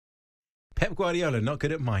Pep Guardiola, not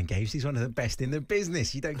good at mind games. He's one of the best in the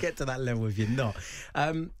business. You don't get to that level if you're not.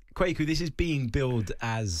 Kweku, this is being billed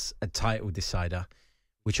as a title decider,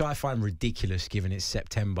 which I find ridiculous given it's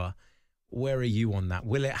September. Where are you on that?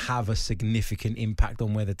 Will it have a significant impact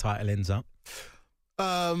on where the title ends up?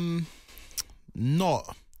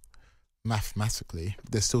 Not mathematically.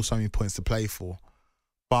 There's still so many points to play for.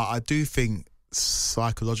 But I do think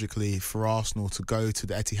psychologically for Arsenal to go to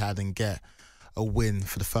the Etihad and get a win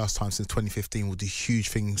for the first time since 2015 will do huge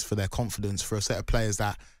things for their confidence, for a set of players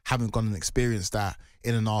that haven't gone and experienced that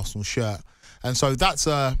in an Arsenal shirt. And so that's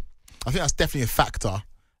I think that's definitely a factor.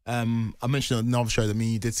 I mentioned on another show that me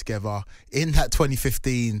and you did together, in that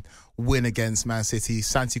 2015 win against Man City,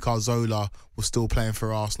 Santi Cazorla was still playing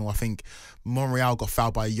for Arsenal. I think Monreal got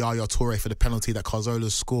fouled by Yaya Toure for the penalty that Cazorla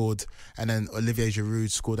scored, and then Olivier Giroud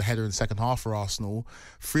scored a header in the second half for Arsenal.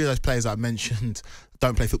 Three of those players that I mentioned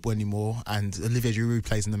don't play football anymore, and Olivier Giroud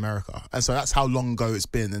plays in America. And so that's how long ago it's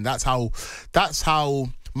been, and that's how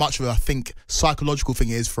much of a, I think, psychological thing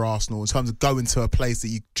it is for Arsenal in terms of going to a place that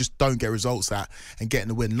you just don't get results at and getting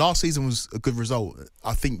a win. Last season was a good result.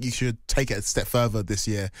 I think you should take it a step further this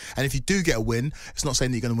year. And if you do get a win, it's not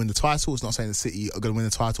saying that you're going to win the title. It's not saying that City are going to win the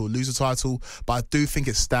title or lose the title. But I do think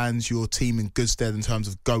it stands your team in good stead in terms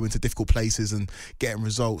of going to difficult places and getting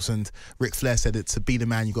results. And Ric Flair said it, to be the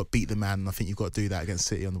man, you've got to beat the man. And I think you've got to do that against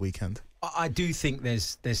City on the weekend. I do think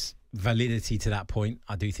there's validity to that point.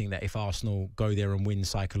 I do think that if Arsenal go there and win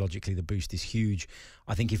psychologically, the boost is huge.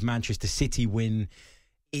 I think if Manchester City win,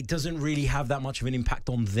 it doesn't really have that much of an impact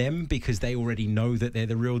on them because they already know that they're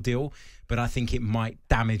the real deal. But I think it might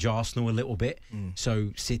damage Arsenal a little bit.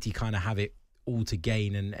 So City kind of have it all to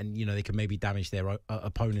gain and you know, they can maybe damage their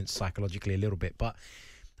opponents psychologically a little bit. But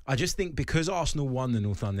I just think because Arsenal won the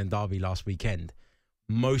North London derby last weekend,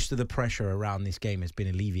 most of the pressure around this game has been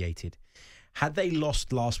alleviated. Had they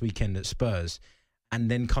lost last weekend at Spurs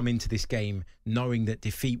and then come into this game knowing that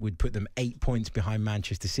defeat would put them 8 points behind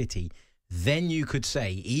Manchester City, then you could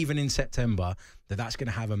say, even in September, that that's going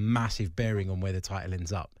to have a massive bearing on where the title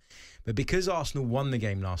ends up. But because Arsenal won the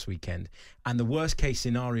game last weekend, and the worst case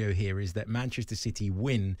scenario here is that Manchester City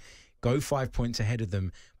win, go 5 points ahead of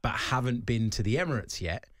them, but haven't been to the Emirates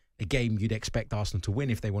yet, a game you'd expect Arsenal to win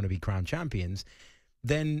if they want to be crowned champions,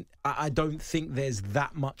 then I don't think there's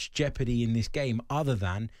that much jeopardy in this game other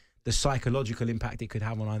than the psychological impact it could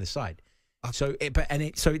have on either side. So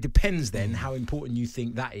it depends then how important you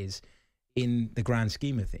think that is in the grand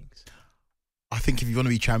scheme of things. I think if you want to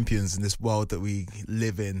be champions in this world that we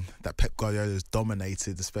live in, that Pep Guardiola has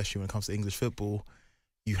dominated, especially when it comes to English football,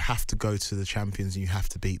 you have to go to the champions and you have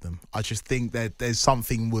to beat them. I just think that there's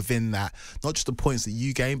something within that, not just the points that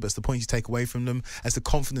you gain, but it's the points you take away from them. It's the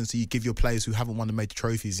confidence that you give your players who haven't won the major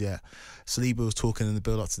trophies yet. Saliba was talking in the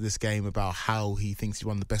build-up to this game about how he thinks he's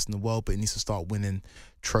one of the best in the world, but he needs to start winning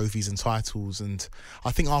trophies and titles. And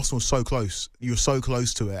I think Arsenal's so close. You're so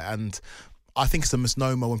close to it. And I think it's a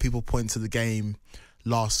misnomer when people point to the game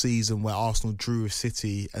last season where Arsenal drew with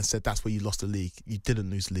City and said that's where you lost the league. You didn't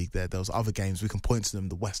lose the league there. There was other games. We can point to them.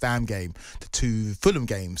 The West Ham game, the two Fulham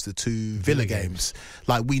games, the two Villa games.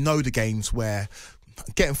 Like, we know the games where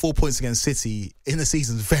getting 4 points against City in the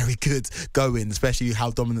season is very good going, especially how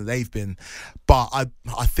dominant they've been. But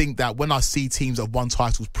I think that when I see teams that have won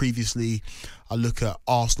titles previously, I look at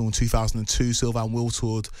Arsenal in 2002, Sylvain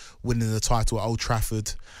Wiltord winning the title at Old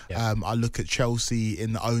Trafford. Yeah. I look at Chelsea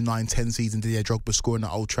in the 09-10 season, Didier Drogba scoring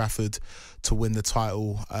at Old Trafford to win the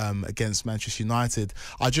title against Manchester United.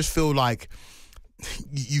 I just feel like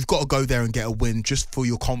you've got to go there and get a win just for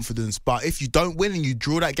your confidence. But if you don't win and you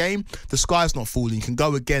draw that game, the sky's not falling. You can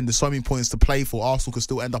go again. There's so many points to play for. Arsenal can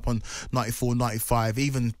still end up on 94, 95,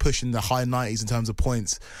 even pushing the high 90s in terms of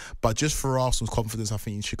points. But just for Arsenal's confidence, I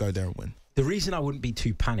think you should go there and win. The reason I wouldn't be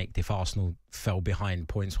too panicked if Arsenal fell behind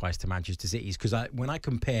points-wise to Manchester City is because when I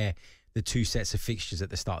compare the two sets of fixtures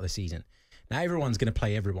at the start of the season, now everyone's going to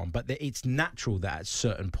play everyone, but it's natural that at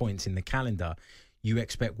certain points in the calendar, you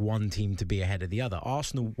expect one team to be ahead of the other.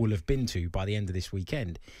 Arsenal will have been to, by the end of this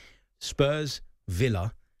weekend, Spurs,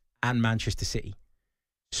 Villa, and Manchester City.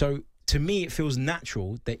 So to me, it feels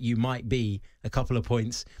natural that you might be a couple of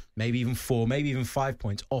points, maybe even 4, maybe even 5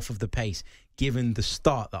 points off of the pace, given the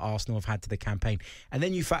start that Arsenal have had to the campaign. And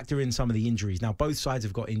then you factor in some of the injuries. Now, both sides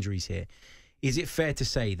have got injuries here. Is it fair to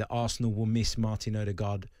say that Arsenal will miss Martin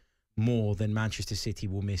Odegaard more than Manchester City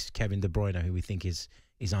will miss Kevin de Bruyne, who we think is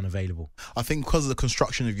unavailable? I think because of the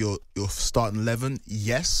construction of your starting 11,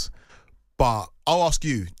 yes. But I'll ask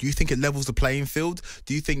you, do you think it levels the playing field?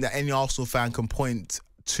 Do you think that any Arsenal fan can point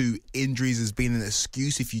to injuries as being an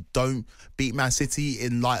excuse if you don't beat Man City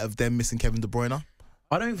in light of them missing Kevin de Bruyne?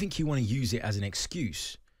 I don't think you want to use it as an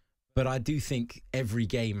excuse. But I do think every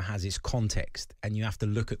game has its context, and you have to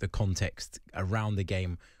look at the context around the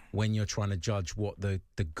game when you're trying to judge what the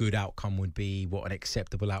good outcome would be, what an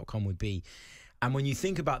acceptable outcome would be. And when you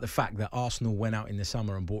think about the fact that Arsenal went out in the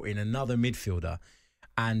summer and brought in another midfielder,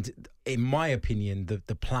 and in my opinion,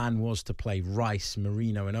 the plan was to play Rice,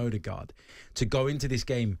 Merino and Odegaard, to go into this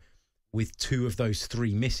game with two of those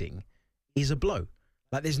three missing is a blow.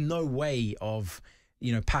 Like, there's no way of,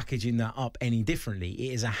 packaging that up any differently.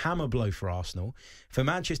 It is a hammer blow for Arsenal. For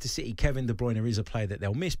Manchester City, Kevin de Bruyne is a player that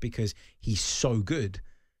they'll miss because he's so good.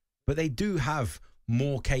 But they do have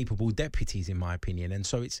more capable deputies, in my opinion. And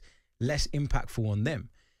so it's less impactful on them.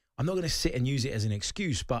 I'm not going to sit and use it as an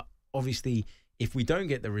excuse, but obviously, if we don't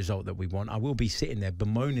get the result that we want, I will be sitting there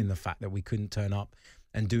bemoaning the fact that we couldn't turn up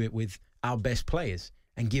and do it with our best players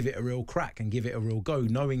and give it a real crack and give it a real go,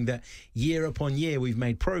 knowing that year upon year we've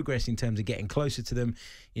made progress in terms of getting closer to them.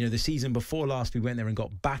 The season before last, we went there and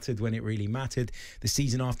got battered when it really mattered. The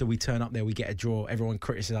season after, we turn up there, we get a draw. Everyone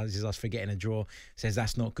criticises us for getting a draw, says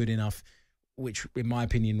that's not good enough, which in my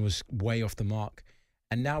opinion was way off the mark.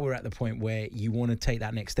 And now we're at the point where you want to take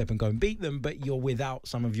that next step and go and beat them, but you're without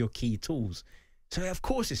some of your key tools. So, of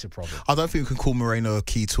course, it's a problem. I don't think we can call Moreno a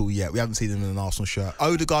key tool yet. We haven't seen him in an Arsenal shirt.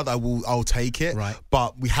 Odegaard, I'll take it. Right.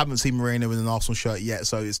 But we haven't seen Moreno in an Arsenal shirt yet.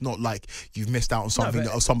 So it's not like you've missed out on something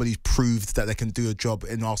or somebody's proved that they can do a job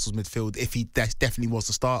in Arsenal's midfield if he definitely was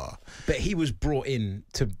the starter. But he was brought in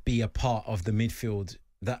to be a part of the midfield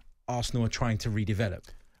that Arsenal are trying to redevelop.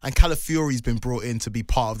 And Calafiori's been brought in to be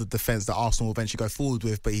part of the defence that Arsenal will eventually go forward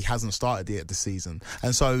with, but he hasn't started yet this season.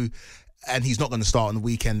 And he's not going to start on the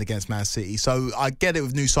weekend against Man City. So I get it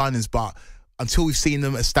with new signings, but until we've seen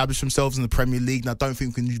them establish themselves in the Premier League, and I don't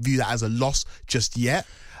think we can view that as a loss just yet.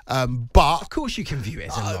 But of course you can view it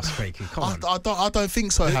as a loss, Kweku. Come on. I don't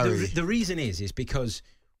think so, Harry. The reason is because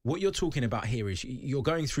what you're talking about here is you're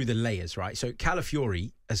going through the layers, right? So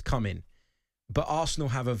Calafiori has come in, but Arsenal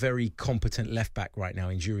have a very competent left-back right now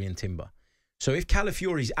in Julian Timber. So if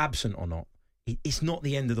Calafiori's absent or not, it's not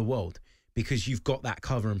the end of the world, because you've got that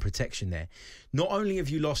cover and protection there. Not only have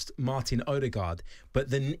you lost Martin Odegaard, but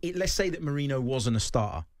then let's say that Merino wasn't a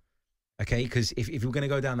starter, okay? Because if we're going to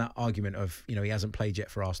go down that argument of, he hasn't played yet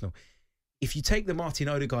for Arsenal, if you take the Martin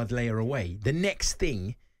Odegaard layer away, the next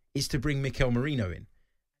thing is to bring Mikel Merino in.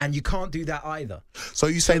 And you can't do that either. So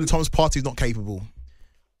you're saying that Thomas Partey's not capable?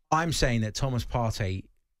 I'm saying that Thomas Partey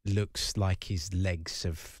looks like his legs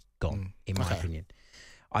have gone, in my opinion.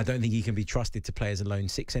 I don't think he can be trusted to play as a lone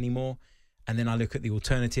six anymore. And then I look at the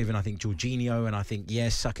alternative and I think Jorginho, and I think,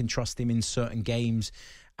 yes, I can trust him in certain games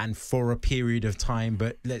and for a period of time.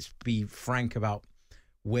 But let's be frank about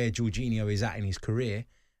where Jorginho is at in his career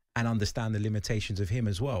and understand the limitations of him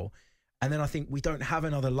as well. And then I think we don't have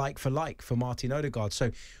another like for Martin Odegaard.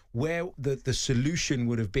 So where the solution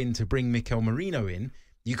would have been to bring Mikel Merino in,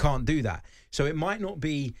 you can't do that. So it might not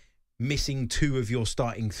be missing two of your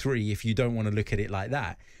starting three if you don't want to look at it like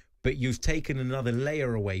that. But you've taken another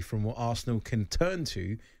layer away from what Arsenal can turn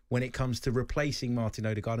to when it comes to replacing Martin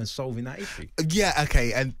Odegaard and solving that issue. Yeah,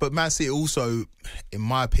 okay. But Man City also, in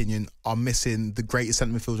my opinion, are missing the greatest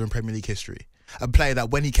centre midfielder in Premier League history. A player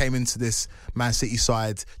that when he came into this Man City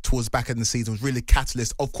side towards the back end of the season was really a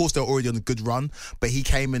catalyst. Of course, they're already on a good run, but he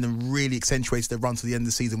came in and really accentuated their run to the end of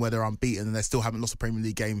the season where they're unbeaten and they still haven't lost a Premier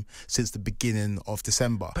League game since the beginning of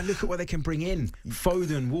December. But look at what they can bring in.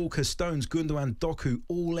 Foden, Walker, Stones, Gundogan, Doku,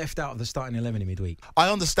 all left out of the starting 11 in midweek. I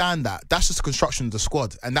understand that. That's just the construction of the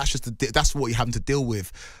squad, and that's what you're having to deal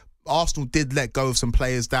with. Arsenal did let go of some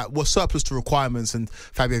players that were surplus to requirements, and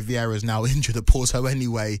Fabio Vieira is now injured at Porto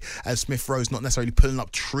anyway, and Smith Rowe's not necessarily pulling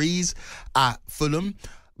up trees at Fulham.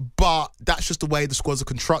 But that's just the way the squads are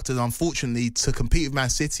constructed. Unfortunately, to compete with Man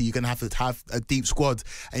City, you're going to have a deep squad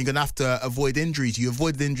and you're going to have to avoid injuries. You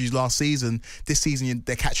avoided injuries last season. This season,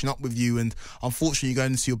 they're catching up with you. And unfortunately, you're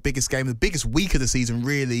going into your biggest game, the biggest week of the season,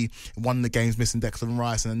 really. One of the games missing Declan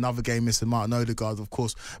Rice and another game missing Martin Odegaard. Of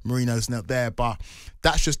course, Marino's not there. But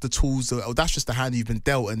that's just the tools, or that's just the hand you've been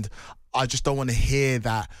dealt. And I just don't want to hear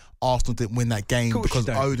that Arsenal didn't win that game because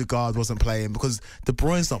Odegaard wasn't playing, because De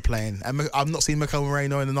Bruyne's not playing. And I've not seen Mikel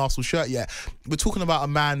Merino in an Arsenal shirt yet. We're talking about a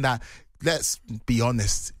man that, let's be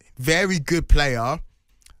honest, very good player,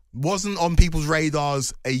 wasn't on people's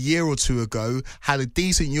radars a year or two ago, had a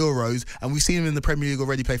decent Euros, and we've seen him in the Premier League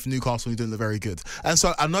already play for Newcastle and he didn't look very good. And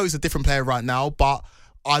so I know he's a different player right now, but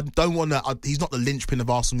I don't want to. He's not the linchpin of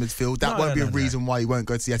Arsenal midfield. That won't be a reason why he won't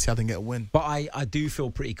go to the Etihad and get a win. But I do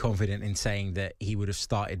feel pretty confident in saying that he would have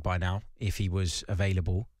started by now if he was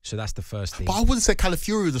available. So that's the first thing. But I wouldn't say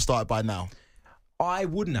Calafiori would have started by now. I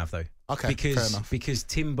wouldn't have, though. Okay, fair enough. Because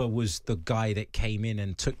Timber was the guy that came in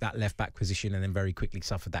and took that left-back position and then very quickly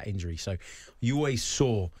suffered that injury. So you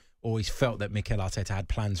always felt that Mikel Arteta had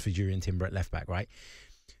plans for Jurriën Timber at left-back, right?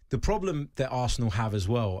 The problem that Arsenal have as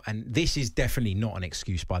well, and this is definitely not an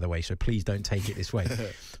excuse, by the way, so please don't take it this way.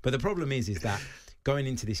 But the problem is that going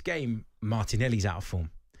into this game, Martinelli's out of form.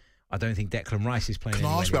 I don't think Declan Rice is playing. Can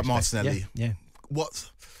I ask you about Martinelli? Yeah.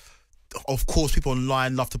 What? Of course, people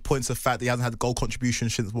online love to point to the fact that he hasn't had a goal contribution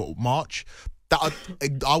since March. That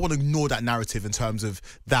I want to ignore that narrative in terms of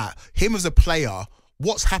that. Him as a player,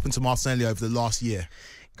 what's happened to Martinelli over the last year?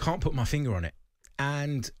 Can't put my finger on it.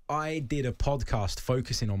 And I did a podcast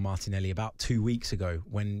focusing on Martinelli about 2 weeks ago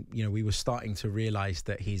when, we were starting to realise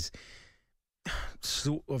that his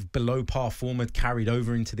sort of below par form had carried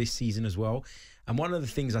over into this season as well. And one of the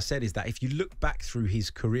things I said is that if you look back through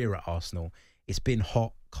his career at Arsenal, it's been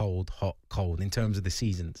hot, cold in terms of the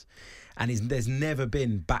seasons. And there's never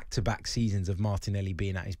been back-to-back seasons of Martinelli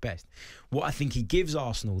being at his best. What I think he gives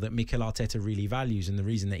Arsenal that Mikel Arteta really values, and the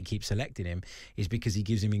reason that he keeps selecting him, is because he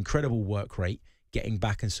gives him incredible work rate, getting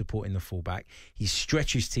back and supporting the fullback. He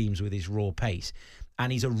stretches teams with his raw pace.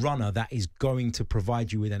 And he's a runner that is going to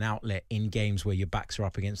provide you with an outlet in games where your backs are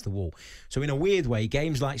up against the wall. So in a weird way,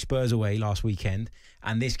 games like Spurs away last weekend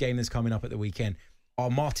and this game that's coming up at the weekend are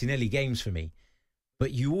Martinelli games for me.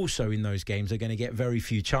 But you also, in those games, are going to get very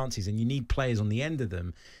few chances, and you need players on the end of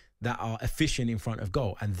them that are efficient in front of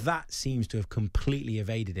goal. And that seems to have completely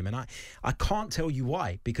evaded him. And I can't tell you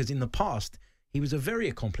why, because in the past, he was a very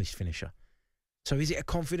accomplished finisher. So is it a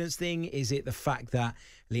confidence thing? Is it the fact that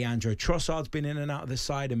Leandro Trossard's been in and out of the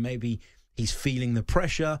side and maybe he's feeling the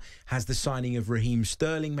pressure? Has the signing of Raheem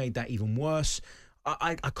Sterling made that even worse?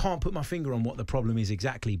 I can't put my finger on what the problem is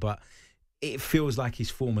exactly, but it feels like his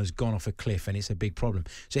form has gone off a cliff and it's a big problem.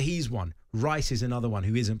 So he's one. Rice is another one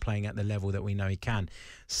who isn't playing at the level that we know he can.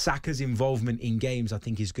 Saka's involvement in games, I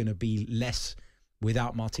think, is going to be less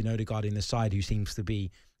without Martin Odegaard in the side, who seems to be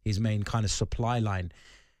his main kind of supply line.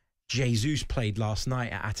 Jesus played last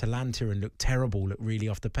night at Atalanta and looked terrible, looked really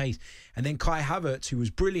off the pace. And then Kai Havertz, who was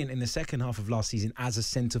brilliant in the second half of last season as a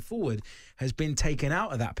centre-forward, has been taken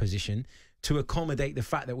out of that position to accommodate the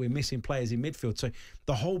fact that we're missing players in midfield. So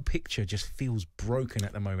the whole picture just feels broken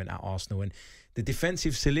at the moment at Arsenal. And the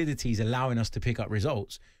defensive solidity is allowing us to pick up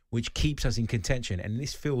results, which keeps us in contention. And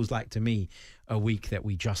this feels like, to me, a week that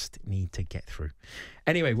we just need to get through.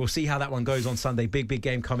 Anyway, we'll see how that one goes on Sunday. Big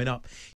game coming up.